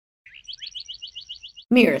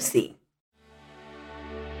Miracy.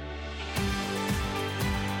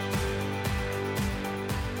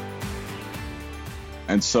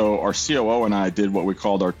 And so our COO and I did what we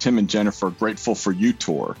called our Tim and Jennifer Grateful for You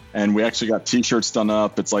tour. And we actually got t-shirts done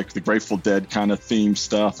up. It's like the Grateful Dead kind of theme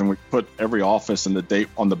stuff. And we put every office and the date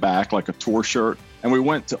on the back, like a tour shirt. And we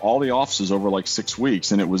went to all the offices over like 6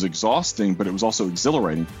 weeks. And it was exhausting, but it was also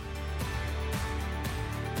exhilarating.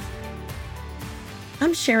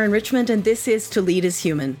 I'm Sharon Richmond, and this is To Lead as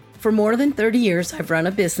Human. For more than 30 years, I've run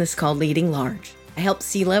a business called Leading Large. I help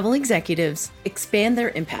C-level executives expand their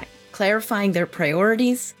impact, clarifying their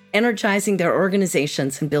priorities, energizing their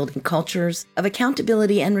organizations, and building cultures of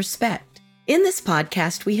accountability and respect. In this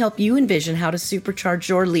podcast, we help you envision how to supercharge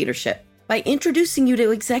your leadership by introducing you to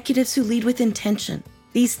executives who lead with intention.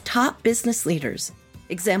 These top business leaders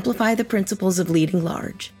exemplify the principles of leading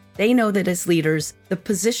large. They know that as leaders, the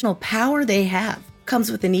positional power they have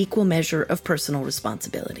comes with an equal measure of personal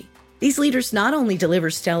responsibility. These leaders not only deliver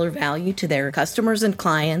stellar value to their customers and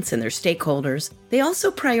clients and their stakeholders, they also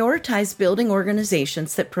prioritize building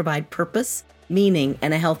organizations that provide purpose, meaning,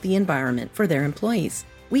 and a healthy environment for their employees.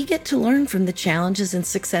 We get to learn from the challenges and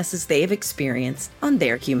successes they have experienced on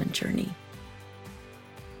their human journey.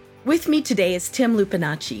 With me today is Tim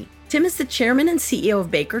Lupinacci. Tim is the chairman and CEO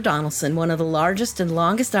of Baker Donelson, one of the largest and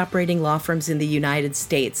longest operating law firms in the United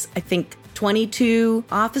States. I think 22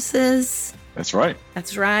 offices. That's right.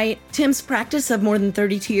 That's right. Tim's practice of more than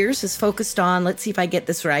 32 years is focused on, let's see if I get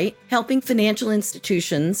this right, helping financial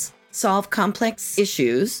institutions solve complex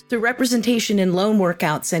issues through representation in loan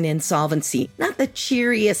workouts and insolvency. Not the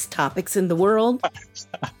cheeriest topics in the world.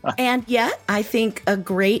 And yet, I think a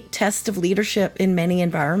great test of leadership in many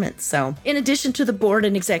environments. So, in addition to the board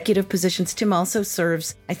and executive positions, Tim also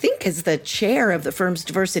serves, I think, as the chair of the firm's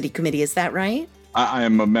diversity committee. Is that right? I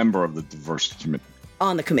am a member of the diversity committee.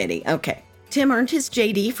 On the committee. Okay. Tim earned his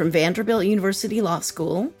JD from Vanderbilt University Law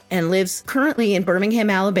School and lives currently in Birmingham,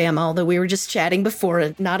 Alabama, although we were just chatting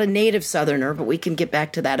before, not a native Southerner, but we can get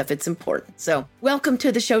back to that if it's important. So welcome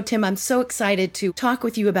to the show, Tim. I'm so excited to talk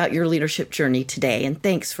with you about your leadership journey today, and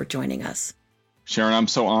thanks for joining us. Sharon, I'm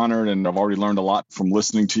so honored, and I've already learned a lot from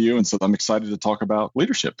listening to you, and so I'm excited to talk about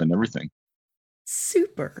leadership and everything.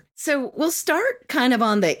 Super. So we'll start kind of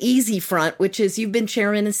on the easy front, which is you've been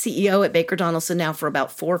chairman and CEO at Baker Donelson now for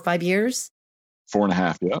about 4 or 5 years.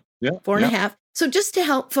 4.5, yeah. 4.5. So just to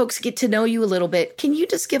help folks get to know you a little bit, can you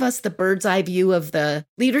just give us the bird's eye view of the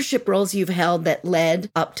leadership roles you've held that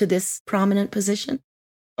led up to this prominent position?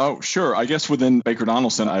 Oh, sure. I guess within Baker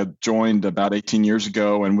Donelson, I joined about 18 years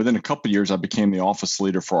ago. And within a couple of years, I became the office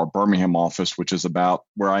leader for our Birmingham office, which is about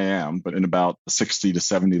where I am, but in about 60 to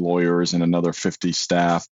 70 lawyers and another 50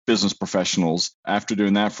 staff, business professionals. After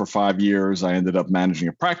doing that for 5 years, I ended up managing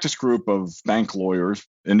a practice group of bank lawyers,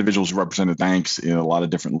 individuals who represented banks in a lot of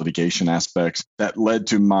different litigation aspects. That led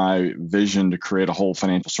to my vision to create a whole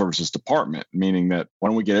financial services department, meaning that why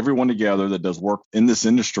don't we get everyone together that does work in this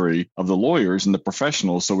industry of the lawyers and the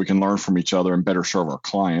professionals so we can learn from each other and better serve our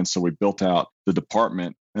clients. So we built out the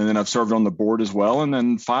department. And then I've served on the board as well. And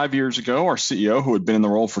then 5 years ago, our CEO, who had been in the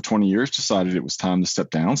role for 20 years, decided it was time to step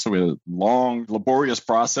down. So we had a long, laborious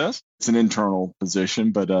process. It's an internal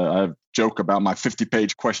position, but I joke about my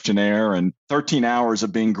 50-page questionnaire and 13 hours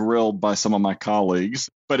of being grilled by some of my colleagues.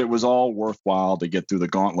 But it was all worthwhile to get through the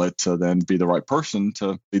gauntlet to then be the right person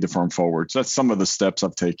to lead the firm forward. So that's some of the steps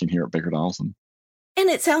I've taken here at Baker Donelson. And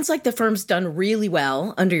it sounds like the firm's done really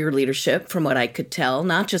well under your leadership, from what I could tell,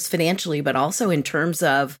 not just financially, but also in terms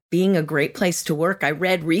of being a great place to work. I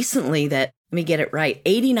read recently that, let me get it right,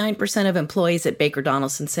 89% of employees at Baker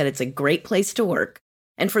Donelson said it's a great place to work.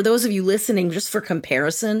 And for those of you listening, just for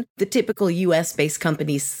comparison, the typical US-based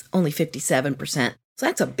company's only 57%. So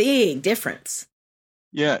that's a big difference.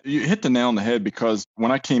 Yeah, you hit the nail on the head because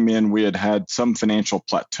when I came in, we had some financial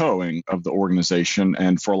plateauing of the organization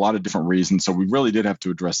and for a lot of different reasons. So we really did have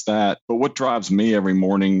to address that. But what drives me every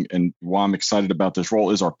morning and why I'm excited about this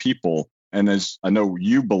role is our people. And as I know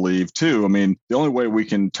you believe too, I mean, the only way we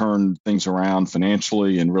can turn things around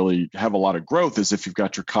financially and really have a lot of growth is if you've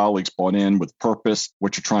got your colleagues bought in with purpose,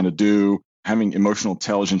 what you're trying to do, having emotional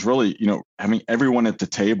intelligence, really, having everyone at the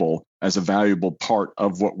table as a valuable part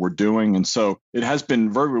of what we're doing. And so it has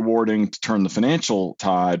been very rewarding to turn the financial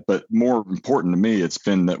tide, but more important to me, it's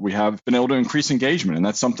been that we have been able to increase engagement. And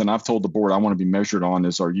that's something I've told the board I want to be measured on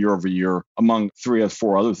is our year over year, among 3 or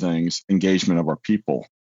 4 other things, engagement of our people.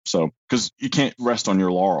 So, because you can't rest on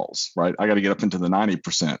your laurels, right? I got to get up into the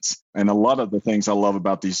 90%. And a lot of the things I love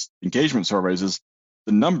about these engagement surveys is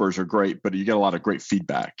the numbers are great, but you get a lot of great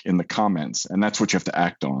feedback in the comments, and that's what you have to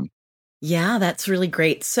act on. Yeah, that's really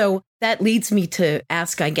great. So that leads me to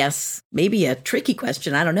ask, I guess, maybe a tricky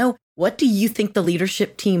question. I don't know. What do you think the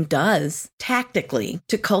leadership team does tactically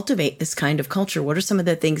to cultivate this kind of culture? What are some of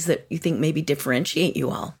the things that you think maybe differentiate you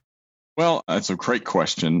all? Well, that's a great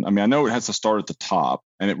question. I mean, I know it has to start at the top,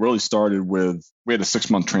 and it really started with we had a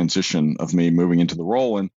 6-month transition of me moving into the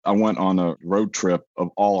role. And I went on a road trip of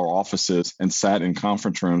all our offices and sat in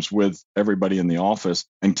conference rooms with everybody in the office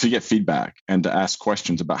and to get feedback and to ask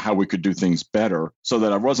questions about how we could do things better so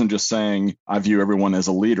that I wasn't just saying I view everyone as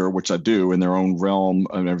a leader, which I do in their own realm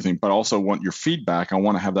and everything, but I also want your feedback. I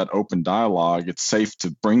want to have that open dialogue. It's safe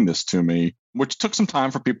to bring this to me, which took some time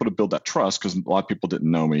for people to build that trust because a lot of people didn't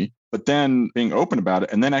know me. But then being open about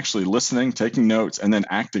it and then actually listening, taking notes, and then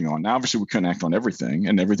acting on. Now, obviously, we couldn't act on everything,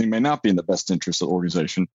 and everything may not be in the best interest of the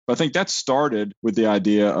organization. But I think that started with the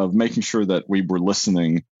idea of making sure that we were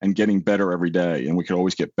listening and getting better every day, and we could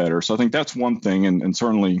always get better. So I think that's one thing. And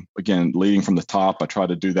certainly, again, leading from the top, I try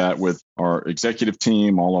to do that with our executive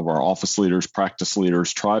team, all of our office leaders, practice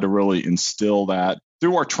leaders, try to really instill that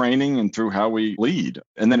through our training and through how we lead.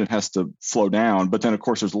 And then it has to flow down. But then, of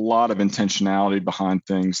course, there's a lot of intentionality behind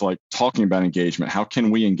things like talking about engagement. How can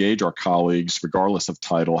we engage our colleagues regardless of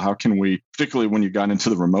title? How can we, particularly when you got into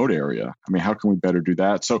the remote area, I mean, how can we better do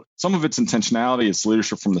that? So some of it's intentionality, it's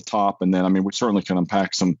leadership from the top. And then, I mean, we certainly can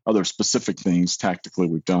unpack some other specific things tactically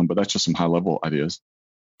we've done, but that's just some high level ideas.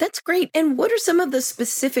 That's great. And what are some of the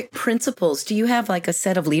specific principles? Do you have like a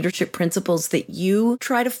set of leadership principles that you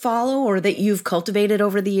try to follow or that you've cultivated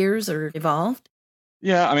over the years or evolved?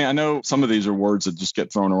 Yeah, I mean, I know some of these are words that just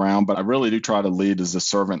get thrown around, but I really do try to lead as a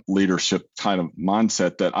servant leadership kind of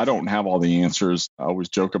mindset that I don't have all the answers. I always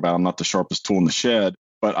joke about I'm not the sharpest tool in the shed,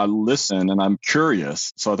 but I listen and I'm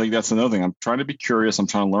curious. So I think that's another thing. I'm trying to be curious. I'm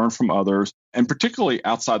trying to learn from others, and particularly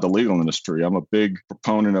outside the legal industry. I'm a big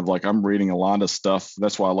proponent of I'm reading a lot of stuff.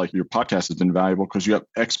 That's why I like your podcast has been valuable because you have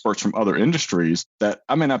experts from other industries that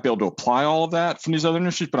I may not be able to apply all of that from these other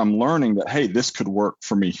industries, but I'm learning that, hey, this could work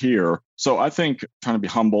for me here. So I think trying to be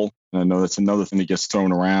humble, and I know that's another thing that gets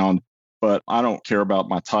thrown around, but I don't care about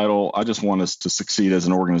my title. I just want us to succeed as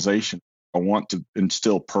an organization. I want to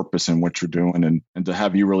instill purpose in what you're doing and to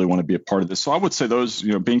have you really want to be a part of this. So I would say those,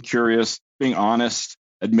 being curious, being honest,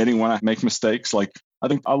 admitting when I make mistakes, I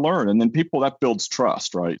think I learn. And then people, that builds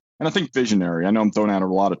trust, right? And I think visionary, I know I'm throwing out a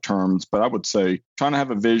lot of terms, but I would say trying to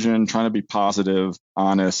have a vision, trying to be positive,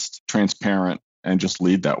 honest, transparent, and just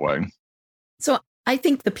lead that way. So I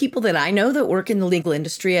think the people that I know that work in the legal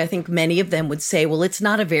industry, I think many of them would say, well, it's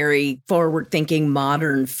not a very forward-thinking,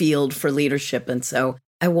 modern field for leadership. And so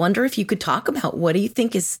I wonder if you could talk about what do you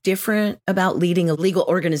think is different about leading a legal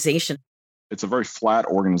organization? It's a very flat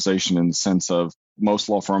organization in the sense of most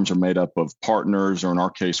law firms are made up of partners, or in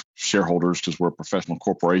our case, shareholders, because we're a professional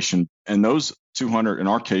corporation. And those 200, in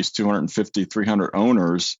our case, 250, 300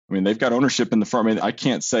 owners, I mean, they've got ownership in the firm. I mean, I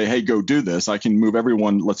can't say, hey, go do this. I can move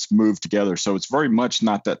everyone. Let's move together. So it's very much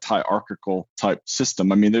not that hierarchical type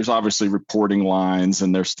system. I mean, there's obviously reporting lines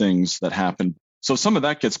and there's things that happen. So some of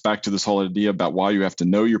that gets back to this whole idea about why you have to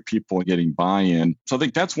know your people and getting buy-in. So I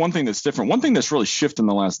think that's one thing that's different. One thing that's really shifted in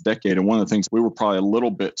the last decade, and one of the things we were probably a little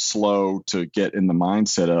bit slow to get in the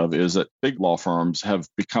mindset of, is that big law firms have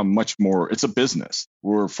become much more, it's a business.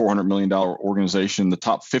 We're a $400 million organization. The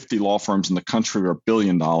top 50 law firms in the country are $1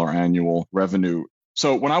 billion annual revenue.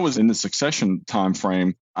 So when I was in the succession time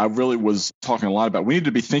frame, I really was talking a lot about we need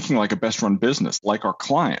to be thinking like a best run business, like our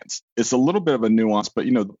clients. It's a little bit of a nuance, but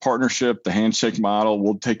the partnership, the handshake model,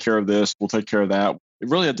 we'll take care of this, we'll take care of that. We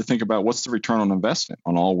really had to think about what's the return on investment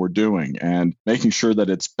on all we're doing and making sure that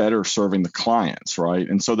it's better serving the clients, right?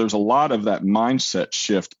 And so there's a lot of that mindset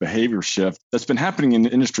shift, behavior shift that's been happening in the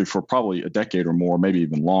industry for probably a decade or more, maybe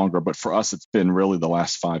even longer. But for us, it's been really the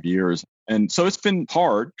last 5 years. And so it's been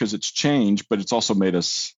hard because it's changed, but it's also made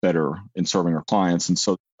us better in serving our clients. And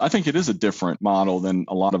so I think it is a different model than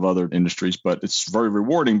a lot of other industries, but it's very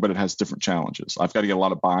rewarding, but it has different challenges. I've got to get a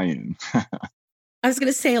lot of buy-in. I was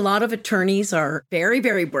going to say a lot of attorneys are very,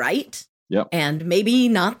 very bright. Yep. And maybe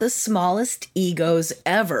not the smallest egos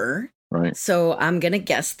ever. Right. So I'm going to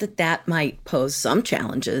guess that might pose some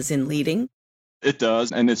challenges in leading. It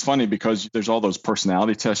does. And it's funny because there's all those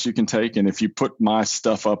personality tests you can take. And if you put my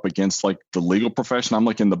stuff up against the legal profession, I'm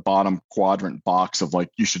in the bottom quadrant box of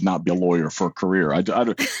you should not be a lawyer for a career.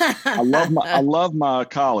 I love my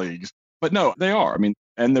colleagues, but no, they are. I mean,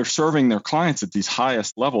 and they're serving their clients at these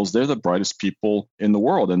highest levels. They're the brightest people in the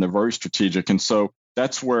world and they're very strategic. And so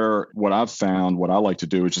that's where what I've found, what I like to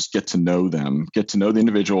do is just get to know them, get to know the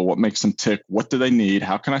individual, what makes them tick, what do they need,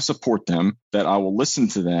 how can I support them, that I will listen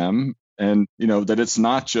to them And, that it's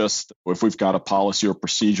not just if we've got a policy or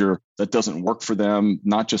procedure that doesn't work for them,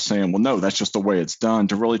 not just saying, well, no, that's just the way it's done,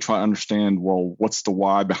 to really try to understand, well, what's the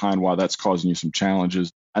why behind why that's causing you some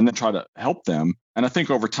challenges, and then try to help them. And I think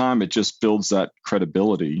over time, it just builds that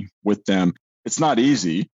credibility with them. It's not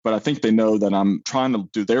easy, but I think they know that I'm trying to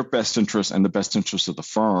do their best interest and the best interest of the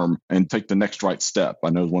firm and take the next right step.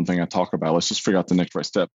 I know one thing I talk about, let's just figure out the next right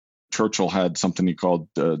step. Churchill had something he called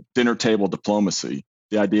dinner table diplomacy.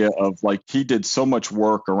 The idea of he did so much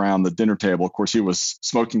work around the dinner table. Of course, he was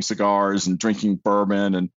smoking cigars and drinking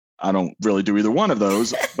bourbon, and I don't really do either one of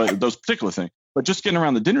those, but those particular things. But just getting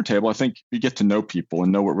around the dinner table, I think you get to know people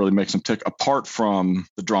and know what really makes them tick, apart from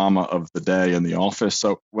the drama of the day in the office.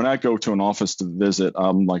 So when I go to an office to visit,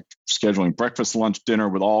 I'm scheduling breakfast, lunch, dinner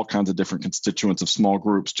with all kinds of different constituents of small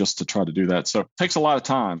groups just to try to do that. So it takes a lot of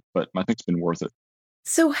time, but I think it's been worth it.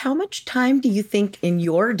 So how much time do you think in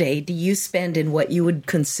your day do you spend in what you would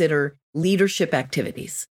consider leadership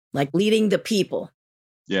activities, like leading the people?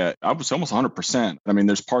 Yeah, I was almost 100%. I mean,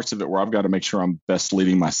 there's parts of it where I've got to make sure I'm best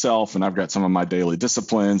leading myself, and I've got some of my daily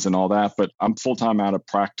disciplines and all that, but I'm full-time out of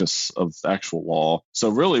practice of actual law. So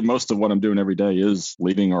really, most of what I'm doing every day is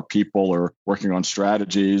leading our people or working on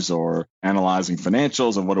strategies or analyzing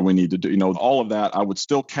financials and what do we need to do. All of that I would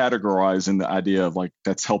still categorize in the idea of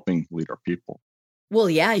that's helping lead our people. Well,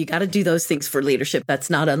 yeah, you got to do those things for leadership. That's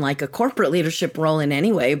not unlike a corporate leadership role in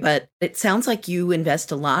any way, but it sounds like you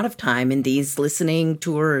invest a lot of time in these listening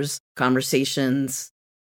tours, conversations.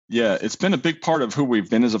 Yeah, it's been a big part of who we've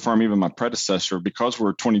been as a firm, even my predecessor, because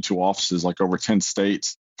we're 22 offices, over 10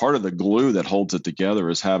 states. Part of the glue that holds it together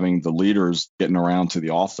is having the leaders getting around to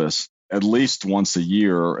the office at least once a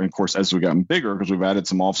year. And of course, as we've gotten bigger, because we've added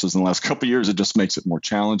some offices in the last couple of years, it just makes it more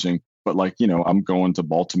challenging. But I'm going to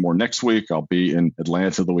Baltimore next week. I'll be in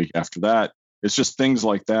Atlanta the week after that. It's just things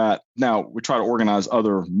like that. Now, we try to organize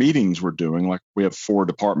other meetings we're doing. We have 4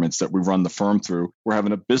 departments that we run the firm through. We're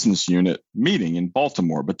having a business unit meeting in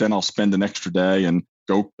Baltimore, but then I'll spend an extra day and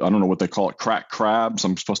go, I don't know what they call it, crack crabs.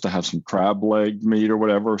 I'm supposed to have some crab leg meat or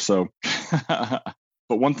whatever. So,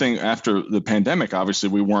 but one thing after the pandemic, obviously,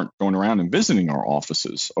 we weren't going around and visiting our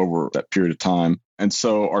offices over that period of time. And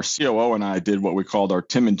so our COO and I did what we called our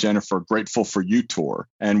Tim and Jennifer Grateful for You tour.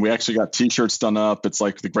 And we actually got T-shirts done up. It's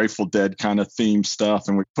like the Grateful Dead kind of theme stuff.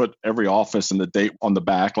 And we put every office and the date on the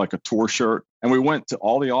back, like a tour shirt. And we went to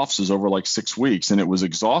all the offices over 6 weeks. And it was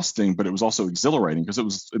exhausting, but it was also exhilarating because it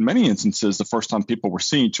was, in many instances, the first time people were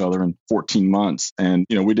seeing each other in 14 months. And,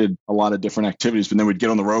 we did a lot of different activities, but then we'd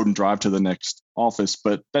get on the road and drive to the next office.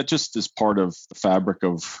 But that just is part of the fabric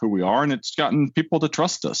of who we are. And it's gotten people to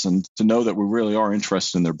trust us and to know that we really are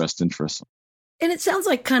interested in their best interests. And it sounds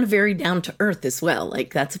like kind of very down to earth as well.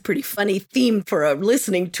 That's a pretty funny theme for a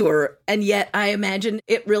listening tour. And yet I imagine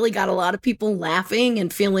it really got a lot of people laughing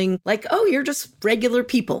and feeling like, oh, you're just regular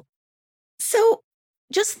people. So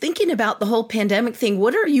just thinking about the whole pandemic thing,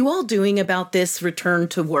 what are you all doing about this return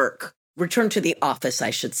to work? Return to the office, I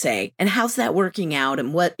should say. And how's that working out?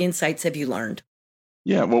 And what insights have you learned?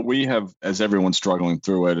 Yeah, well, we have, as everyone's struggling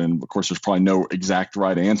through it, and of course, there's probably no exact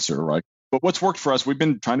right answer, right? But what's worked for us, we've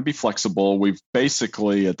been trying to be flexible. We've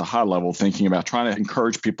basically, at the high level, thinking about trying to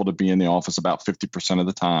encourage people to be in the office about 50% of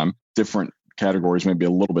the time. Different categories may be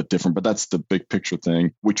a little bit different, but that's the big picture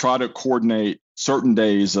thing. We try to coordinate certain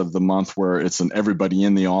days of the month where it's an everybody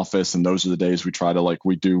in the office. And those are the days we try to,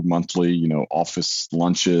 we do monthly, office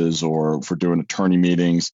lunches, or if we're doing attorney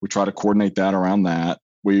meetings, we try to coordinate that around that.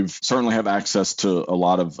 We've certainly have access to a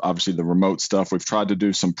lot of, obviously, the remote stuff. We've tried to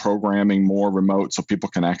do some programming more remote so people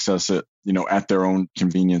can access it, at their own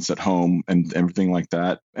convenience at home and everything like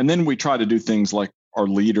that. And then we try to do things like our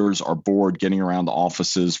leaders, our board, getting around the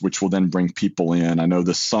offices, which will then bring people in. I know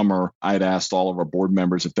this summer I had asked all of our board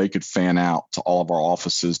members if they could fan out to all of our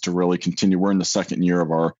offices to really continue. We're in the second year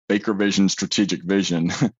of our Baker Vision strategic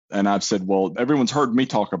vision. And I've said, well, everyone's heard me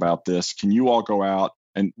talk about this. Can you all go out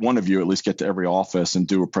and one of you at least get to every office and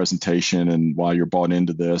do a presentation and why you're bought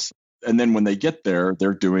into this? And then when they get there,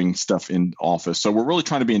 they're doing stuff in office. So we're really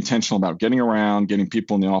trying to be intentional about getting around, getting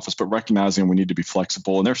people in the office, but recognizing we need to be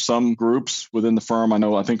flexible. And there's some groups within the firm,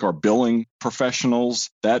 I think our billing professionals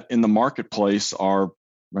that in the marketplace are,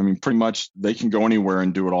 pretty much they can go anywhere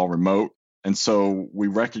and do it all remote. And so we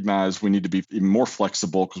recognize we need to be even more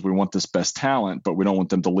flexible because we want this best talent, but we don't want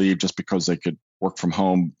them to leave just because they could work from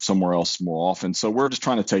home somewhere else more often. So we're just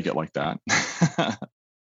trying to take it like that.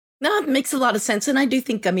 No, it makes a lot of sense. And I do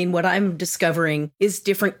think, what I'm discovering is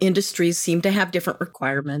different industries seem to have different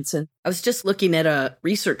requirements. And I was just looking at a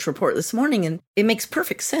research report this morning, and it makes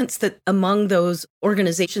perfect sense that among those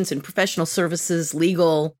organizations in professional services,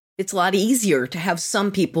 legal, it's a lot easier to have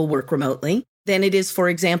some people work remotely. than it is, for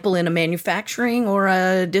example, in a manufacturing or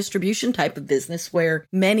a distribution type of business where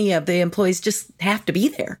many of the employees just have to be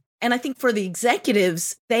there. And I think for the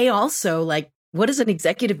executives, they also what does an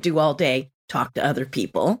executive do all day? Talk to other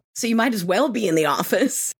people. So you might as well be in the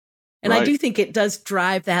office. And right. I do think it does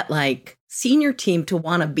drive that senior team to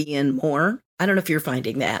want to be in more. I don't know if you're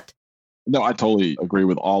finding that. No, I totally agree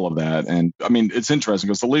with all of that. And I mean, it's interesting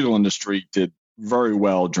because the legal industry did very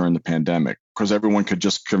well during the pandemic because everyone could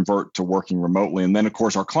just convert to working remotely. And then, of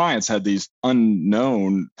course, our clients had these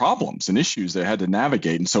unknown problems and issues they had to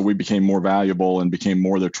navigate. And so we became more valuable and became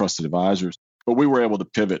more their trusted advisors. But we were able to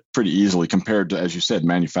pivot pretty easily compared to, as you said,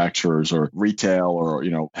 manufacturers or retail or,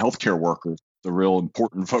 healthcare workers, the real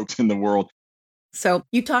important folks in the world. So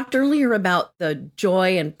you talked earlier about the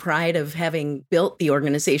joy and pride of having built the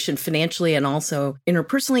organization financially and also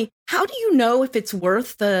interpersonally. How do you know if it's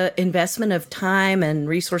worth the investment of time and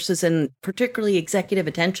resources and particularly executive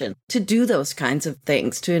attention to do those kinds of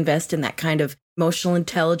things, to invest in that kind of emotional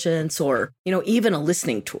intelligence or, even a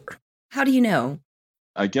listening tour? How do you know?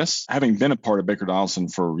 I guess having been a part of Baker Donaldson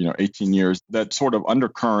for, 18 years, that sort of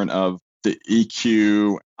undercurrent of the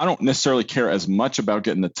EQ, I don't necessarily care as much about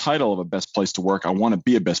getting the title of a best place to work. I want to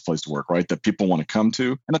be a best place to work, right? That people want to come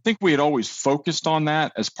to. And I think we had always focused on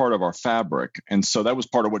that as part of our fabric. And so that was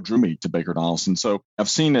part of what drew me to Baker Donaldson. So I've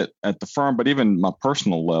seen it at the firm, but even my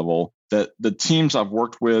personal level, that the teams I've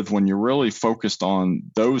worked with, when you're really focused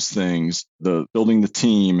on those things, the building the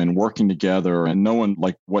team and working together and knowing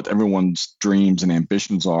what everyone's dreams and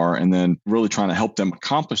ambitions are, and then really trying to help them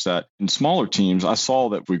accomplish that in smaller teams, I saw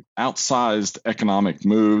that we outsized economic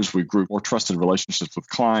moves. We grew more trusted relationships with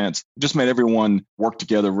clients. It just made everyone work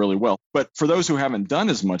together really well. But for those who haven't done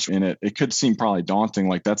as much in it, it could seem probably daunting,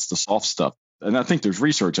 like that's the soft stuff. And I think there's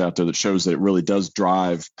research out there that shows that it really does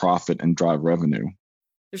drive profit and drive revenue.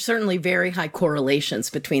 There's certainly very high correlations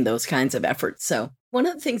between those kinds of efforts. So one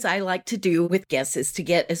of the things I like to do with guests is to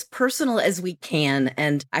get as personal as we can.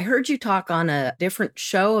 And I heard you talk on a different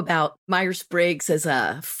show about Myers-Briggs as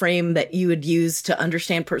a frame that you would use to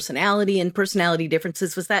understand personality and personality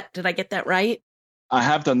differences. Did I get that right? I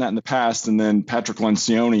have done that in the past. And then Patrick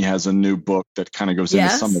Lencioni has a new book that kind of goes into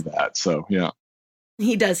some of that. So, yeah.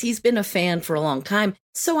 He does. He's been a fan for a long time.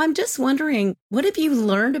 So I'm just wondering, what have you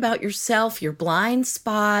learned about yourself, your blind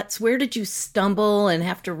spots? Where did you stumble and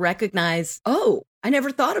have to recognize, oh, I never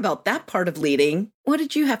thought about that part of leading? What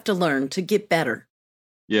did you have to learn to get better?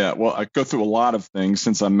 Yeah, well, I go through a lot of things.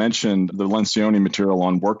 Since I mentioned the Lencioni material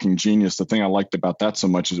on working genius, the thing I liked about that so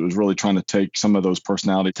much is it was really trying to take some of those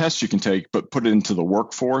personality tests you can take, but put it into the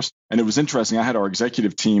workforce. And it was interesting. I had our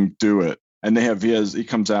executive team do it. And he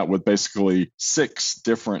comes out with basically 6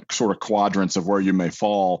 different sort of quadrants of where you may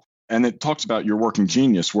fall. And it talks about your working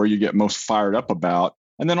genius, where you get most fired up about.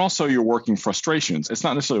 And then also your working frustrations. It's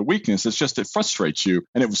not necessarily a weakness. It's just it frustrates you.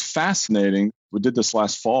 And it was fascinating. We did this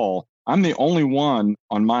last fall. I'm the only one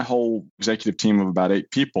on my whole executive team of about 8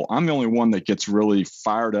 people. I'm the only one that gets really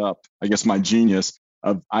fired up, I guess my genius,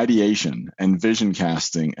 of ideation and vision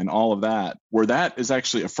casting and all of that, where that is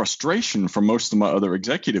actually a frustration for most of my other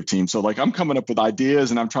executive teams. So I'm coming up with ideas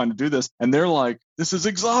and I'm trying to do this. And they're like, this is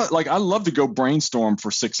exhausting. I love to go brainstorm for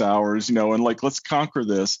 6 hours, and let's conquer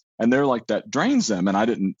this. And they're like, that drains them. And I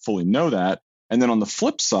didn't fully know that. And then on the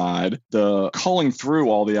flip side, the culling through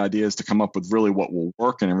all the ideas to come up with really what will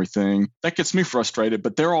work and everything, that gets me frustrated,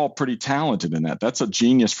 but they're all pretty talented in that. That's a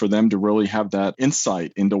genius for them to really have that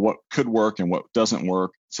insight into what could work and what doesn't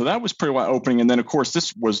work. So that was pretty wide-opening. And then, of course,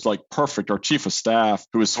 this was perfect. Our chief of staff,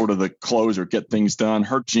 who is sort of the closer, get things done,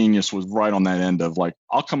 her genius was right on that end of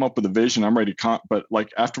I'll come up with a vision. I'm ready to, but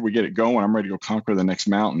after we get it going, I'm ready to go conquer the next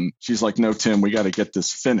mountain. She's like, no, Tim, we got to get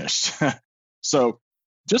this finished. So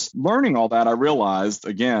just learning all that, I realized,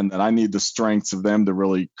 again, that I need the strengths of them to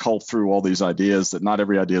really cull through all these ideas, that not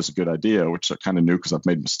every idea is a good idea, which I kind of knew because I've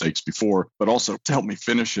made mistakes before, but also to help me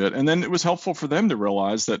finish it. And then it was helpful for them to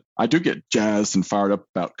realize that I do get jazzed and fired up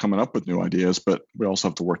about coming up with new ideas, but we also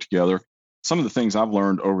have to work together. Some of the things I've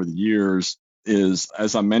learned over the years is,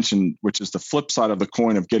 as I mentioned, which is the flip side of the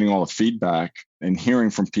coin of getting all the feedback and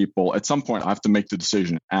hearing from people. At some point, I have to make the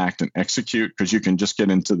decision, act and execute, because you can just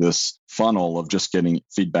get into this funnel of just getting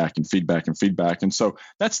feedback and feedback and feedback. And so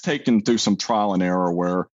that's taken through some trial and error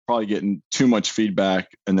where probably getting too much feedback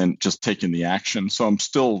and then just taking the action. So I'm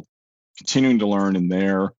still continuing to learn in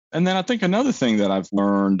there. And then I think another thing that I've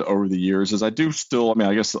learned over the years is I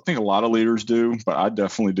think a lot of leaders do, but I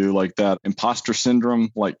definitely do, that imposter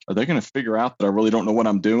syndrome. Are they going to figure out that I really don't know what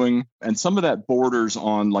I'm doing? And some of that borders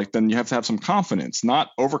on then you have to have some confidence, not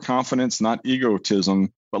overconfidence, not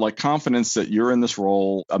egotism, But like confidence that you're in this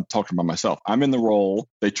role, I'm talking about myself. I'm in the role.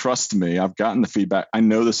 They trust me. I've gotten the feedback. I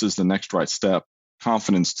know this is the next right step.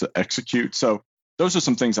 Confidence to execute. So those are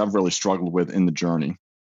some things I've really struggled with in the journey.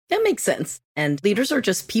 That makes sense. And leaders are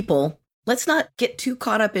just people. Let's not get too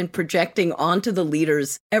caught up in projecting onto the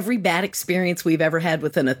leaders every bad experience we've ever had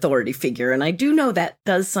with an authority figure. And I do know that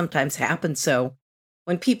does sometimes happen. So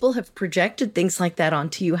when people have projected things like that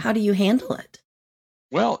onto you, how do you handle it?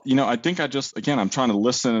 Well, I think I'm trying to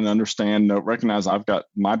listen and understand, recognize I've got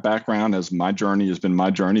my background as my journey has been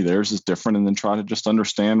my journey. Theirs is different. And then try to just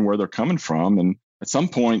understand where they're coming from. And at some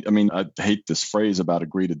point, I hate this phrase about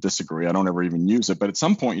agree to disagree. I don't ever even use it. But at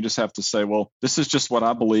some point, you just have to say, well, this is just what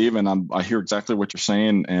I believe. And I hear exactly what you're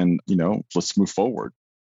saying. And, let's move forward.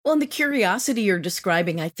 Well, and the curiosity you're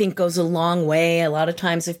describing, I think, goes a long way. A lot of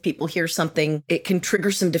times if people hear something, it can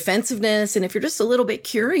trigger some defensiveness. And if you're just a little bit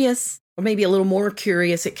curious, or maybe a little more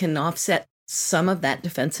curious, it can offset some of that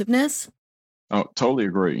defensiveness. Oh, totally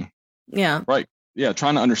agree. Yeah. Right. Yeah.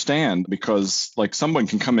 Trying to understand, because like someone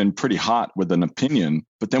can come in pretty hot with an opinion,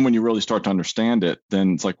 but then when you really start to understand it,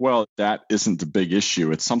 then it's like, well, that isn't the big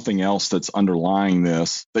issue. It's something else that's underlying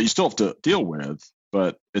this that you still have to deal with,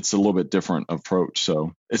 but it's a little bit different approach.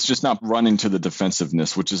 So it's just not running to the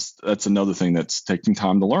defensiveness, that's another thing that's taking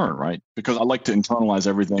time to learn, right? Because I like to internalize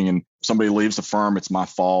everything, and if somebody leaves the firm, it's my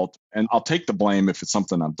fault. And I'll take the blame if it's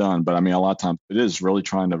something I've done. But a lot of times it is really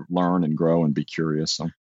trying to learn and grow and be curious. So.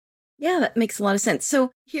 Yeah, that makes a lot of sense.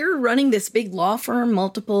 So here running this big law firm,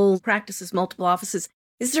 multiple practices, multiple offices,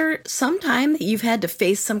 is there some time that you've had to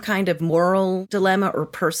face some kind of moral dilemma or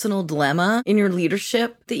personal dilemma in your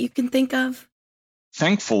leadership that you can think of?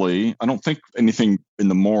 Thankfully, I don't think anything in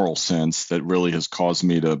the moral sense that really has caused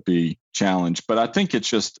me to be challenged, but I think it's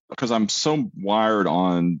just because I'm so wired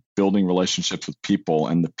on building relationships with people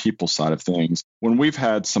and the people side of things. When we've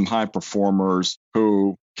had some high performers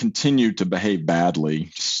who continue to behave badly,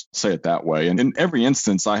 just say it that way. And in every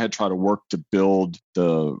instance, I had tried to work to build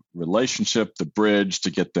the relationship, the bridge,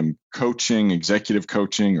 to get them coaching, executive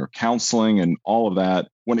coaching or counseling and all of that.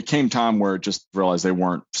 When it came time where it just realized they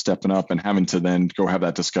weren't stepping up and having to then go have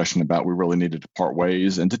that discussion about we really needed to part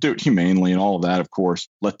ways and to do it humanely and all of that, of course,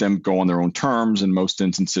 let them go on their own terms in most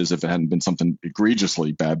instances if it hadn't been something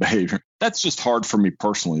egregiously bad behavior. That's just hard for me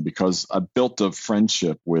personally because I built a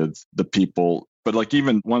friendship with the people. But like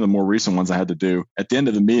even one of the more recent ones I had to do at the end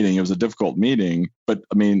of the meeting, it was a difficult meeting, but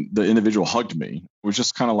the individual hugged me. It was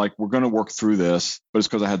just kind of like, we're going to work through this, but it's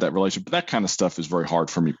because I had that relationship. But that kind of stuff is very hard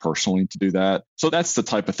for me personally to do that. So that's the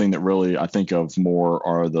type of thing that really I think of more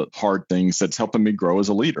are the hard things that's helping me grow as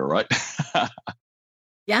a leader, right?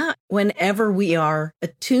 Yeah. Whenever we are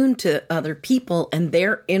attuned to other people and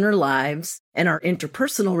their inner lives and our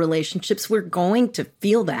interpersonal relationships, we're going to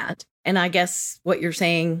feel that. And I guess what you're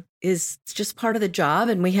saying is it's just part of the job,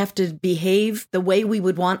 and we have to behave the way we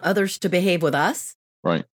would want others to behave with us.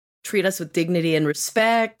 Right. Treat us with dignity and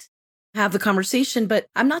respect, have the conversation. But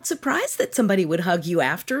I'm not surprised that somebody would hug you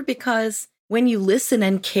after, because when you listen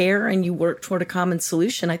and care and you work toward a common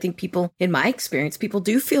solution, I think people, in my experience, people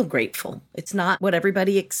do feel grateful. It's not what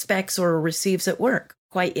everybody expects or receives at work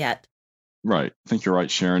quite yet. Right. I think you're right,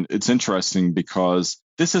 Sharon. It's interesting because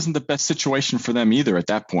this isn't the best situation for them either at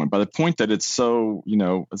that point. By the point that it's so,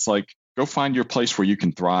 it's like, go find your place where you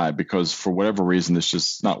can thrive, because for whatever reason, it's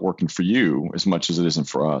just not working for you as much as it isn't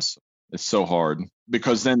for us. It's so hard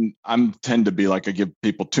because then I tend to be like, I give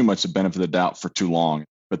people too much the benefit of the doubt for too long.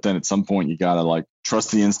 But then at some point, you got to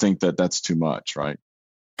trust the instinct that that's too much, right?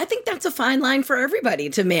 I think that's a fine line for everybody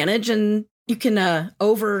to manage, and you can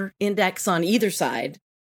over-index on either side.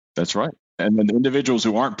 That's right. And then the individuals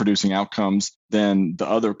who aren't producing outcomes, then the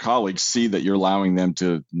other colleagues see that you're allowing them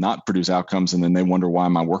to not produce outcomes, and then they wonder, why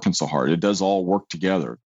am I working so hard? It does all work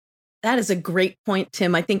together. That is a great point,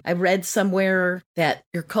 Tim. I think I read somewhere that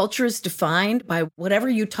your culture is defined by whatever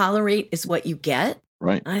you tolerate is what you get.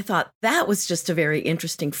 Right. And I thought that was just a very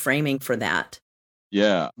interesting framing for that.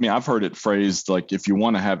 Yeah. I've heard it phrased like, if you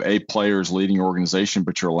want to have A players leading your organization,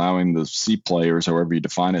 but you're allowing the C players, however you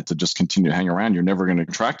define it, to just continue to hang around, you're never going to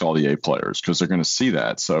attract all the A players because they're going to see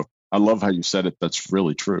that. So I love how you said it. That's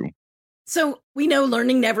really true. So we know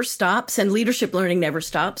learning never stops and leadership learning never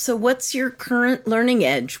stops. So what's your current learning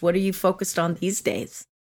edge? What are you focused on these days?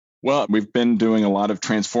 Well, we've been doing a lot of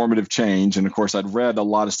transformative change. And of course, I'd read a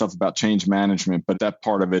lot of stuff about change management, but that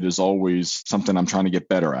part of it is always something I'm trying to get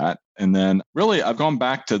better at. And then really, I've gone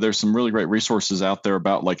back to, there's some really great resources out there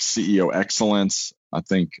about like CEO excellence. I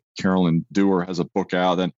think Carolyn Dewar has a book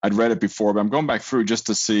out, and I'd read it before, but I'm going back through just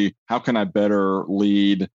to see how can I better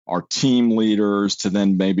lead our team leaders to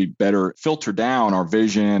then maybe better filter down our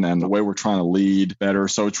vision and the way we're trying to lead better.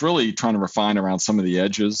 So it's really trying to refine around some of the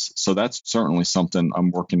edges. So that's certainly something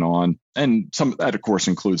I'm working on. And some of that, of course,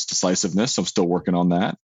 includes decisiveness. I'm still working on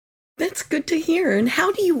that. That's good to hear. And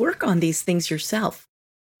how do you work on these things yourself?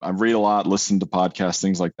 I read a lot, listen to podcasts,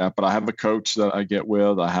 things like that. But I have a coach that I get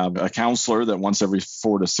with. I have a counselor that once every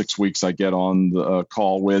 4 to 6 weeks I get on the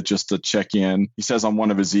call with just to check in. He says I'm one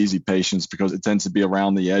of his easy patients because it tends to be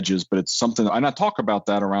around the edges, but it's something, and I talk about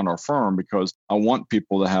that around our firm because I want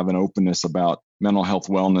people to have an openness about mental health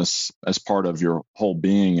wellness as part of your whole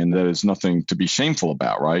being, and that is nothing to be shameful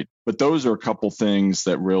about, right? But those are a couple things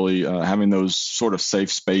that really having those sort of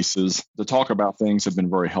safe spaces to talk about things have been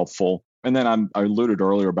very helpful. And then I alluded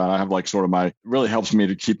earlier about I have like sort of it really helps me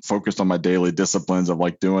to keep focused on my daily disciplines of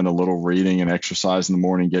like doing a little reading and exercise in the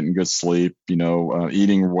morning, getting good sleep,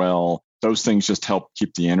 eating well. Those things just help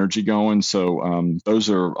keep the energy going. So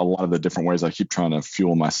those are a lot of the different ways I keep trying to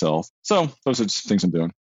fuel myself. So those are just things I'm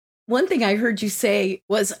doing. One thing I heard you say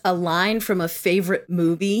was a line from a favorite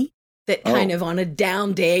movie that kind of on a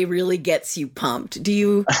down day really gets you pumped. Do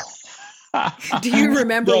you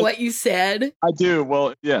remember what you said? I do.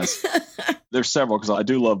 Well, yes. There's several because I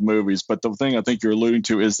do love movies. But the thing I think you're alluding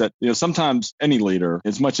to is that, sometimes any leader,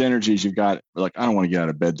 as much energy as you've got, like, I don't want to get out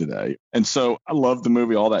of bed today. And so I love the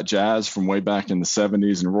movie All That Jazz from way back in the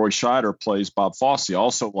 70s. And Roy Scheider plays Bob Fosse. I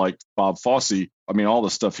also like Bob Fosse. I mean, all the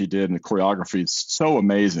stuff he did and the choreography is so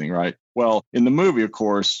amazing, right? Well, in the movie, of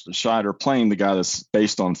course, Scheider playing the guy that's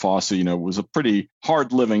based on Fosse, was a pretty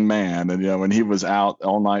hard living man. And, when he was out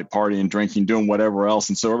all night partying, drinking, doing whatever else.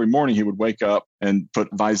 And so every morning he would wake up and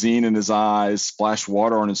put Visine in his eyes, splash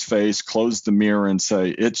water on his face, close the mirror and say,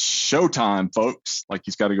 "It's showtime, folks." Like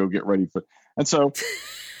he's got to go get ready for it. And so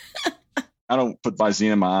I don't put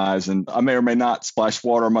Visine in my eyes, and I may or may not splash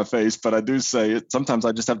water on my face, but I do say it. Sometimes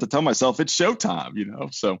I just have to tell myself it's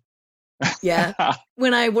showtime, so. Yeah.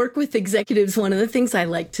 When I work with executives, one of the things I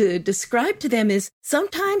like to describe to them is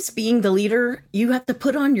sometimes being the leader, you have to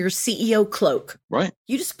put on your CEO cloak. Right.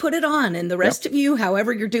 You just put it on, and the rest of you,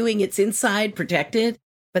 however you're doing, it's inside protected.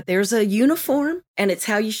 But there's a uniform, and it's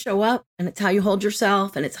how you show up, and it's how you hold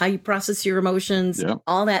yourself, and it's how you process your emotions,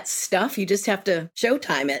 all that stuff. You just have to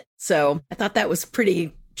showtime it. So I thought that was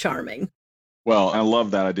pretty charming. Well, I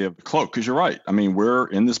love that idea of the cloak because you're right. I mean, we're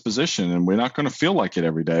in this position and we're not going to feel like it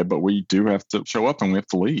every day, but we do have to show up and we have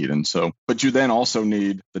to lead. And so, but you then also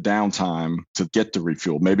need the downtime to get to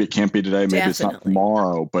refuel. Maybe it can't be today, maybe it's not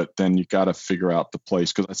tomorrow, but then you got to figure out the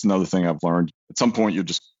place because that's another thing I've learned. At some point, you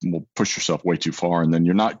just will push yourself way too far and then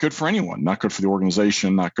you're not good for anyone, not good for the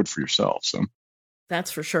organization, not good for yourself. So. That's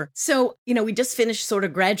for sure. So, we just finished sort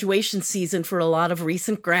of graduation season for a lot of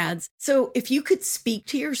recent grads. So if you could speak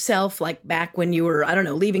to yourself like back when you were,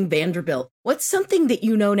 leaving Vanderbilt, what's something that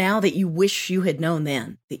you know now that you wish you had known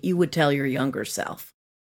then that you would tell your younger self?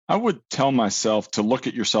 I would tell myself to look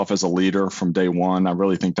at yourself as a leader from day one. I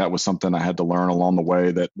really think that was something I had to learn along the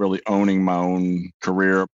way, that really owning my own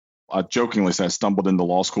career. I jokingly say I stumbled into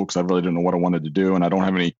law school because I really didn't know what I wanted to do. And I don't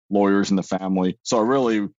have any lawyers in the family. So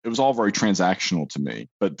it was all very transactional to me.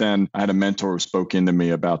 But then I had a mentor who spoke into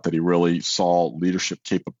me about that he really saw leadership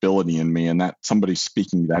capability in me. And that somebody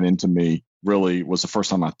speaking that into me really was the first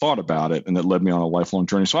time I thought about it. And it led me on a lifelong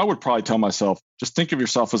journey. So I would probably tell myself, just think of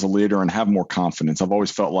yourself as a leader and have more confidence. I've always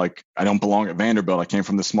felt like I don't belong at Vanderbilt. I came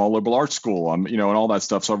from this small liberal arts school, and all that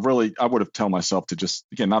stuff. So I would have told myself to just,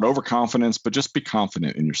 again, not overconfidence, but just be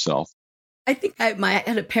confident in yourself. I think I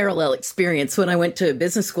had a parallel experience when I went to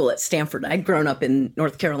business school at Stanford. I'd grown up in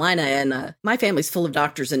North Carolina, and my family's full of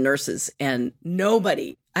doctors and nurses, and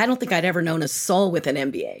I don't think I'd ever known a soul with an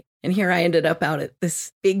MBA. And here I ended up out at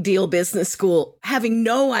this big deal business school, having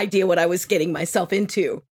no idea what I was getting myself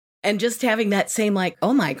into. And just having that same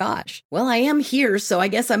oh my gosh, well, I am here, so I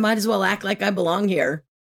guess I might as well act like I belong here.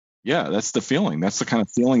 Yeah, that's the feeling. That's the kind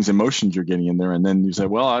of feelings, emotions you're getting in there. And then you say,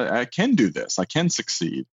 well, I can do this. I can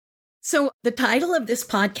succeed. So the title of this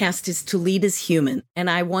podcast is To Lead as Human. And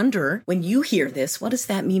I wonder, when you hear this, what does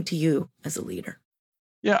that mean to you as a leader?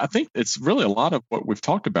 Yeah, I think it's really a lot of what we've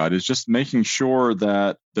talked about is just making sure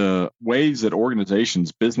that the ways that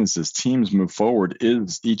organizations, businesses, teams move forward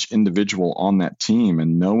is each individual on that team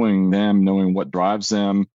and knowing them, knowing what drives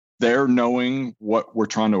them. They're knowing what we're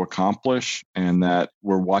trying to accomplish and that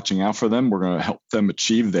we're watching out for them. We're going to help them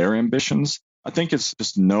achieve their ambitions. I think it's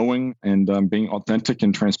just knowing and being authentic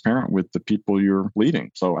and transparent with the people you're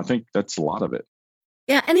leading. So I think that's a lot of it.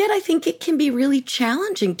 Yeah. And yet I think it can be really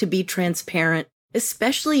challenging to be transparent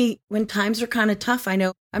especially when times are kind of tough. I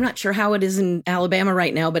know, I'm not sure how it is in Alabama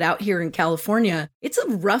right now, but out here in California, it's a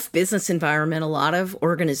rough business environment. A lot of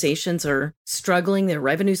organizations are struggling. Their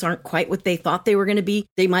revenues aren't quite what they thought they were going to be.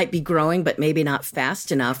 They might be growing, but maybe not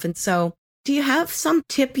fast enough. And so do you have some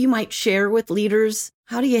tip you might share with leaders?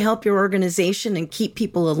 How do you help your organization and keep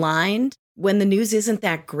people aligned when the news isn't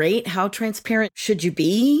that great? How transparent should you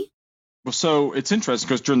be? Well, so it's interesting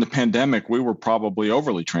because during the pandemic, we were probably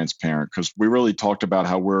overly transparent because we really talked about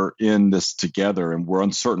how we're in this together and we're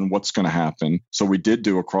uncertain what's going to happen. So we did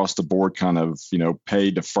do across the board kind of,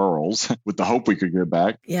 pay deferrals with the hope we could get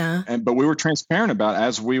back. Yeah. But we were transparent about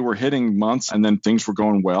as we were hitting months and then things were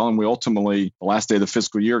going well. And we ultimately, the last day of the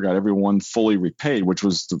fiscal year, got everyone fully repaid, which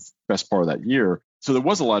was the best part of that year. So there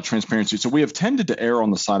was a lot of transparency. So we have tended to err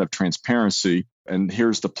on the side of transparency. And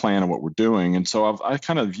here's the plan of what we're doing. And so I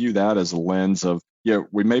kind of view that as a lens of,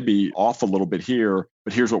 we may be off a little bit here,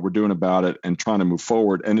 but here's what we're doing about it and trying to move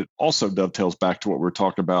forward. And it also dovetails back to what we're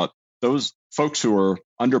talking about. Those folks who are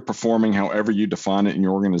underperforming, however you define it in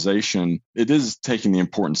your organization, it is taking the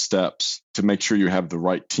important steps to make sure you have the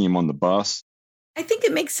right team on the bus. I think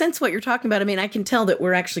it makes sense what you're talking about. I mean, I can tell that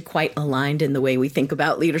we're actually quite aligned in the way we think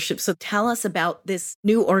about leadership. So tell us about this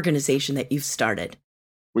new organization that you've started.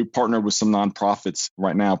 We partner with some nonprofits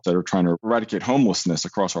right now that are trying to eradicate homelessness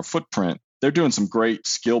across our footprint. They're doing some great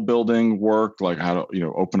skill building work, like how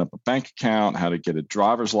to, open up a bank account, how to get a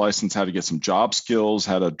driver's license, how to get some job skills,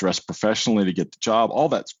 how to dress professionally to get the job. All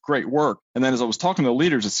that's great work. And then as I was talking to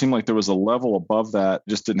leaders, it seemed like there was a level above that,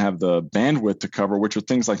 just didn't have the bandwidth to cover, which are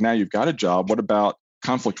things like, now you've got a job. What about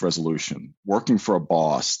conflict resolution, working for a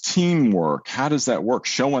boss, teamwork? How does that work?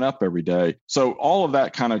 Showing up every day. So all of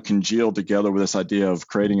that kind of congealed together with this idea of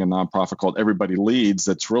creating a nonprofit called Everybody Leads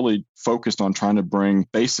that's really focused on trying to bring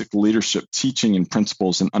basic leadership teaching and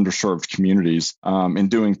principles in underserved communities and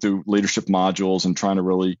doing through leadership modules and trying to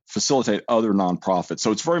really facilitate other nonprofits.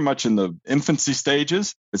 So it's very much in the infancy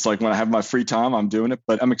stages. It's like when I have my free time, I'm doing it,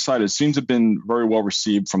 but I'm excited. It seems to have been very well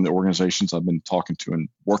received from the organizations I've been talking to and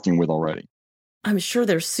working with already. I'm sure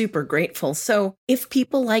they're super grateful. So if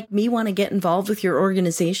people like me want to get involved with your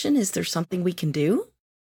organization, is there something we can do?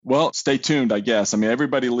 Well, stay tuned, I guess. I mean,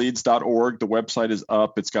 everybodyleads.org, the website is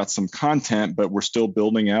up. It's got some content, but we're still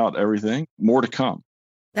building out everything. More to come.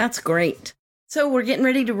 That's great. So we're getting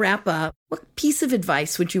ready to wrap up. What piece of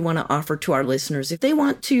advice would you want to offer to our listeners if they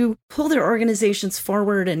want to pull their organizations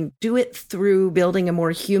forward and do it through building a more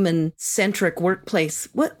human-centric workplace?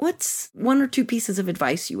 What's one or two pieces of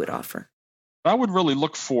advice you would offer? I would really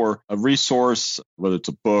look for a resource, whether it's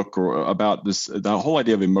a book or about the whole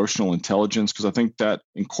idea of emotional intelligence, because I think that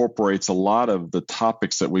incorporates a lot of the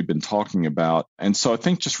topics that we've been talking about. And so I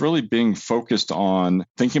think just really being focused on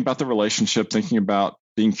thinking about the relationship, thinking about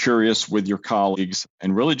being curious with your colleagues,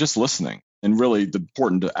 and really just listening. And really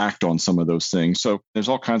important to act on some of those things. So there's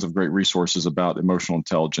all kinds of great resources about emotional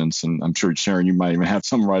intelligence. And I'm sure, Sharon, you might even have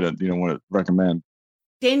some want to recommend.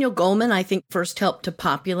 Daniel Goleman, I think, first helped to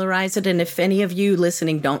popularize it. And if any of you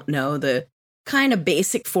listening don't know, the kind of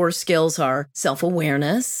basic 4 skills are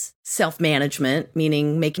self-awareness, self-management,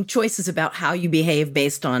 meaning making choices about how you behave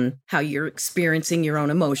based on how you're experiencing your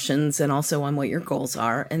own emotions and also on what your goals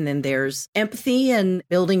are. And then there's empathy and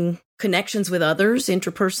building connections with others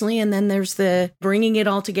interpersonally. And then there's the bringing it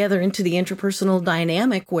all together into the interpersonal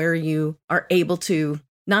dynamic where you are able to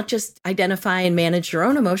not just identify and manage your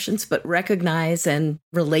own emotions, but recognize and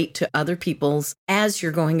relate to other people's as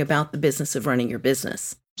you're going about the business of running your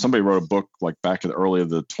business. Somebody wrote a book like back in the early of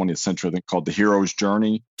the 20th century, I think, called The Hero's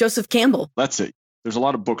Journey. Joseph Campbell. That's it. There's a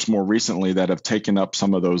lot of books more recently that have taken up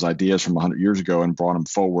some of those ideas from 100 years ago and brought them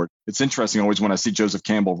forward. It's interesting always when I see Joseph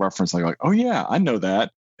Campbell referenced, like, oh yeah, I know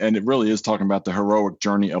that. And it really is talking about the heroic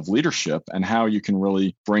journey of leadership and how you can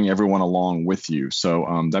really bring everyone along with you.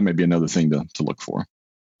 So that may be another thing to look for.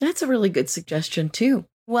 That's a really good suggestion, too.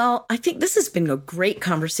 Well, I think this has been a great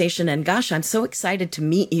conversation. And gosh, I'm so excited to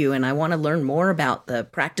meet you. And I want to learn more about the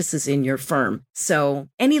practices in your firm. So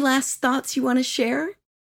any last thoughts you want to share?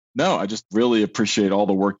 No, I just really appreciate all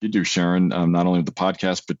the work you do, Sharon, not only the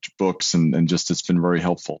podcast, but your books. And just it's been very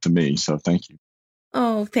helpful to me. So thank you.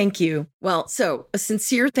 Oh, thank you. Well, so a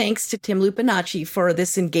sincere thanks to Tim Lupinacci for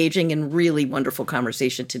this engaging and really wonderful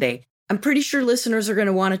conversation today. I'm pretty sure listeners are going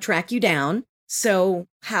to want to track you down. So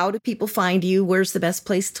how do people find you? Where's the best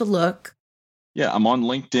place to look? Yeah, I'm on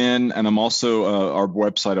LinkedIn, and I'm also, our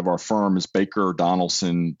website of our firm is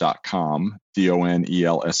bakerdonaldson.com,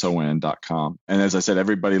 DONELSON.com. And as I said,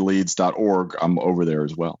 everybodyleads.org, I'm over there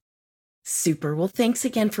as well. Super. Well, thanks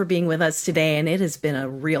again for being with us today, and it has been a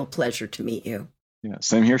real pleasure to meet you. Yeah,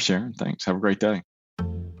 same here, Sharon. Thanks. Have a great day.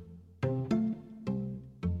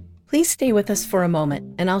 Please stay with us for a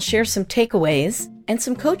moment, and I'll share some takeaways and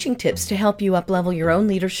some coaching tips to help you uplevel your own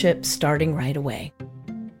leadership starting right away.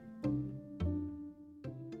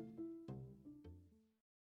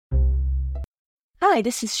 Hi,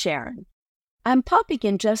 this is Sharon. I'm popping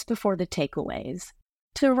in just before the takeaways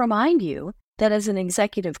to remind you that as an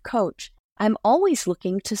executive coach, I'm always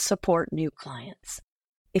looking to support new clients.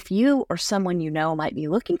 If you or someone you know might be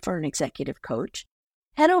looking for an executive coach,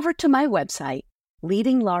 head over to my website,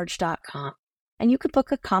 leadinglarge.com, and you could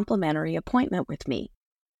book a complimentary appointment with me.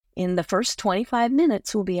 In the first 25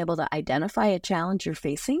 minutes, we'll be able to identify a challenge you're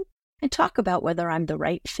facing and talk about whether I'm the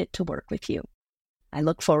right fit to work with you. I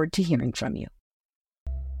look forward to hearing from you.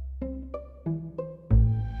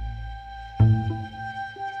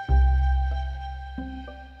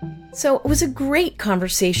 So it was a great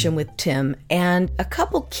conversation with Tim, and a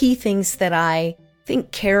couple key things that I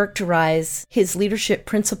think characterize his leadership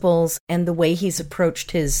principles and the way he's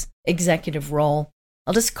approached his executive role.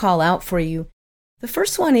 I'll just call out for you. The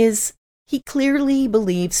first one is he clearly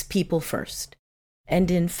believes people first.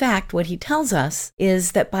 And in fact, what he tells us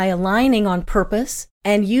is that by aligning on purpose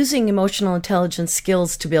and using emotional intelligence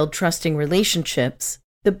skills to build trusting relationships,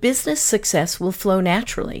 the business success will flow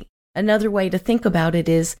naturally. Another way to think about it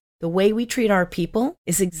is the way we treat our people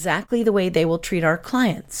is exactly the way they will treat our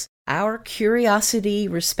clients. Our curiosity,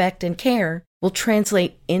 respect, and care will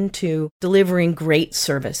translate into delivering great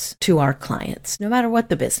service to our clients, no matter what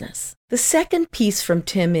the business. The second piece from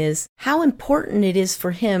Tim is how important it is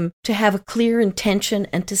for him to have a clear intention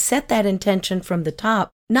and to set that intention from the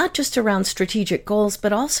top, not just around strategic goals,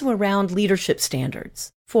 but also around leadership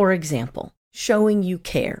standards. For example, showing you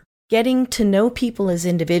care, getting to know people as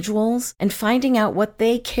individuals and finding out what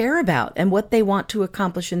they care about and what they want to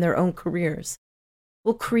accomplish in their own careers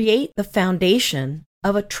will create the foundation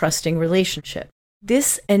of a trusting relationship.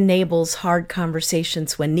 This enables hard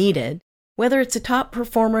conversations when needed, whether it's a top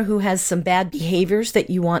performer who has some bad behaviors that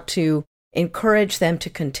you want to encourage them to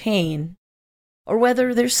contain, or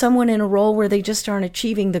whether there's someone in a role where they just aren't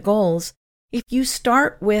achieving the goals. If you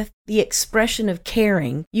start with the expression of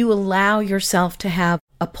caring, you allow yourself to have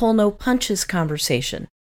a pull no punches conversation,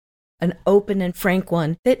 an open and frank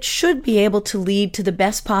one that should be able to lead to the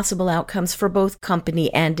best possible outcomes for both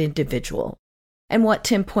company and individual. And what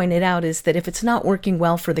Tim pointed out is that if it's not working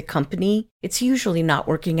well for the company, it's usually not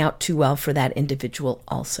working out too well for that individual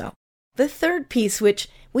also. The third piece, which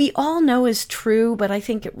we all know is true, but I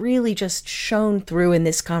think it really just shone through in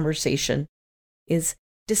this conversation, is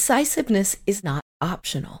decisiveness is not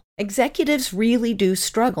optional. Executives really do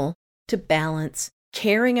struggle to balance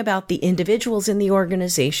caring about the individuals in the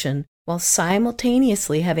organization while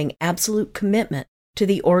simultaneously having absolute commitment to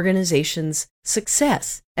the organization's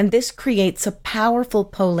success. And this creates a powerful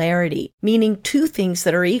polarity, meaning two things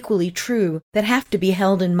that are equally true that have to be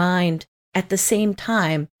held in mind at the same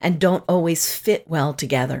time and don't always fit well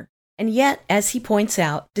together. And yet, as he points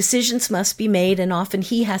out, decisions must be made, and often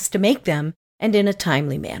he has to make them, and in a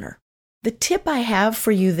timely manner. The tip I have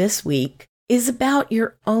for you this week is about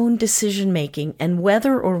your own decision-making and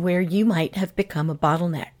whether or where you might have become a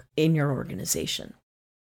bottleneck in your organization.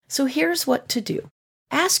 So here's what to do.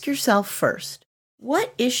 Ask yourself first,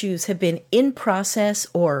 what issues have been in process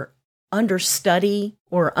or under study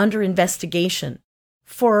or under investigation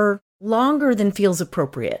for longer than feels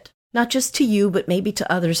appropriate, not just to you, but maybe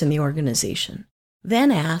to others in the organization?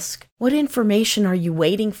 Then ask, what information are you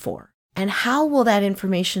waiting for? And how will that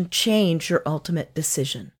information change your ultimate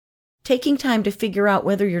decision? Taking time to figure out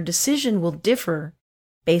whether your decision will differ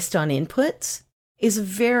based on inputs is a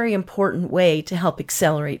very important way to help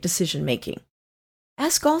accelerate decision-making.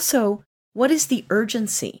 Ask also, what is the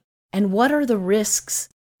urgency and what are the risks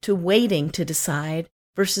to waiting to decide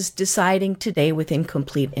versus deciding today with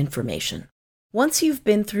incomplete information? Once you've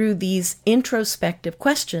been through these introspective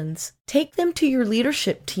questions, take them to your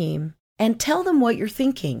leadership team and tell them what you're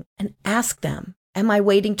thinking and ask them, am I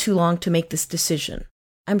waiting too long to make this decision?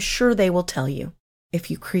 I'm sure they will tell you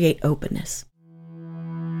if you create openness.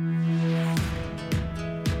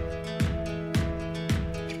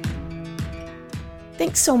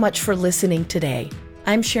 Thanks so much for listening today.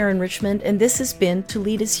 I'm Sharon Richmond, and this has been To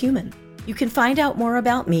Lead as Human. You can find out more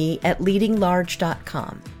about me at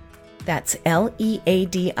leadinglarge.com. That's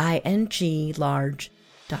LEADING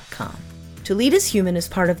large.com. To Lead as Human is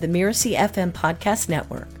part of the Miracy FM podcast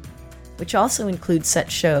network, which also includes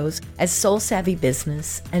such shows as Soul Savvy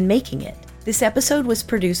Business and Making It. This episode was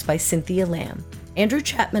produced by Cynthia Lamb. Andrew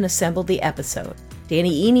Chapman assembled the episode.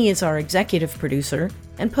 Danny Eny is our executive producer,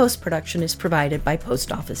 and post-production is provided by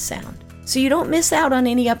Post Office Sound. So you don't miss out on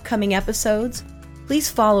any upcoming episodes, please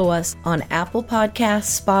follow us on Apple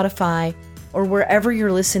Podcasts, Spotify, or wherever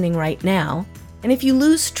you're listening right now. And if you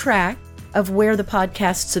lose track of where the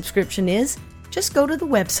podcast subscription is, just go to the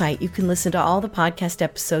website. You can listen to all the podcast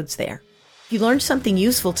episodes there. If you learned something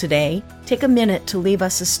useful today, take a minute to leave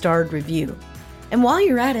us a starred review. And while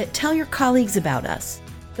you're at it, tell your colleagues about us.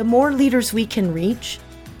 The more leaders we can reach,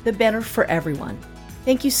 the better for everyone.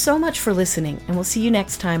 Thank you so much for listening, and we'll see you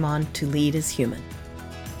next time on To Lead is Human.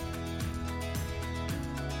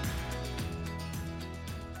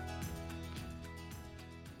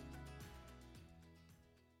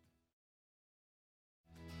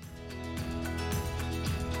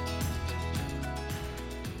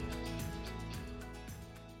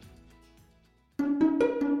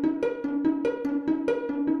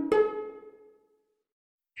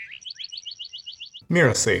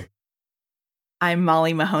 Miracy. I'm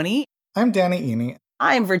Molly Mahoney. I'm Danny Eny.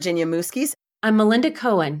 I'm Virginia Muskies. I'm Melinda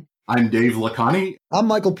Cohen. I'm Dave Lacani. I'm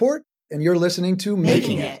Michael Port, and you're listening to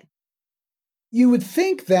Making It. You would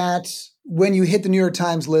think that when you hit the New York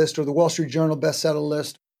Times list or the Wall Street Journal bestseller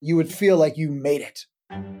list, you would feel like you made it.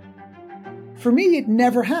 For me, it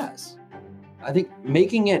never has. I think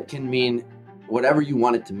making it can mean whatever you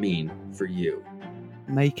want it to mean for you.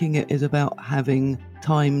 Making it is about having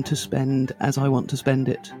time to spend as I want to spend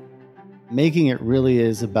it. Making it really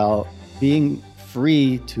is about being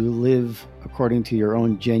free to live according to your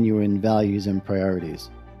own genuine values and priorities.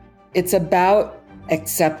 It's about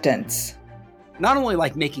acceptance. Not only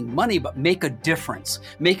like making money, but make a difference,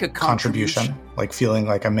 make a contribution. Like feeling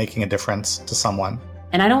like I'm making a difference to someone.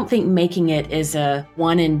 And I don't think making it is a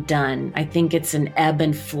one and done. I think it's an ebb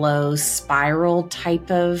and flow spiral type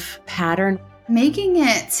of pattern. Making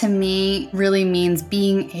it, to me, really means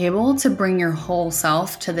being able to bring your whole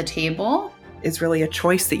self to the table. It's really a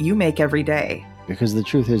choice that you make every day. Because the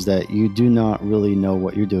truth is that you do not really know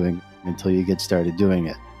what you're doing until you get started doing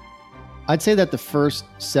it. I'd say that the first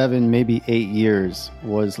 7, maybe 8 years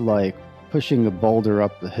was like pushing a boulder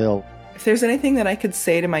up the hill. If there's anything that I could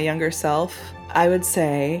say to my younger self, I would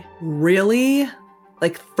say, really,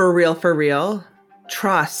 like for real,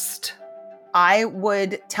 trust. I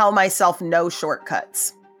would tell myself no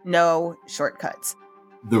shortcuts. No shortcuts.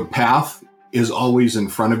 The path is always in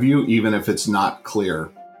front of you, even if it's not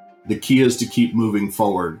clear. The key is to keep moving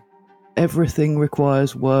forward. Everything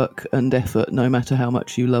requires work and effort, no matter how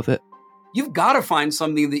much you love it. You've got to find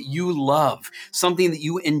something that you love, something that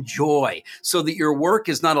you enjoy, so that your work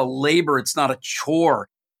is not a labor, it's not a chore.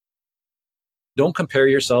 Don't compare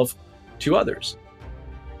yourself to others.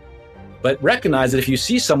 But recognize that if you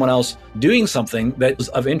see someone else doing something that is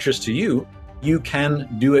of interest to you, you can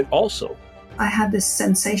do it also. I had this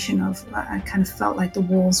sensation of, I kind of felt like the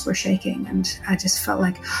walls were shaking, and I just felt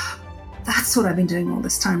like, that's what I've been doing all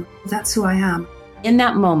this time. That's who I am. In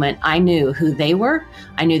that moment, I knew who they were,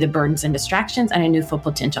 I knew the burdens and distractions, and I knew full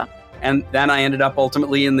potential. And then I ended up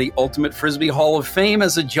ultimately in the Ultimate Frisbee Hall of Fame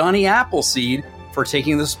as a Johnny Appleseed for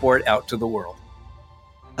taking the sport out to the world.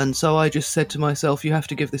 And so I just said to myself, you have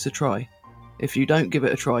to give this a try. If you don't give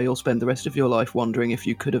it a try, you'll spend the rest of your life wondering if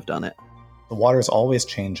you could have done it. The water is always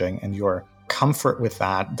changing, and your comfort with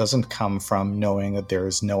that doesn't come from knowing that there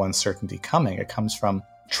is no uncertainty coming. It comes from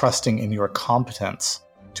trusting in your competence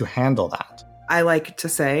to handle that. I like to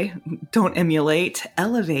say, don't emulate,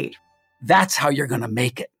 elevate. That's how you're going to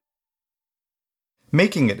make it.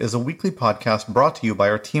 Making It is a weekly podcast brought to you by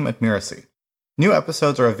our team at Miracy. New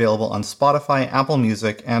episodes are available on Spotify, Apple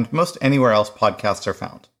Music, and most anywhere else podcasts are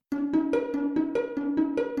found.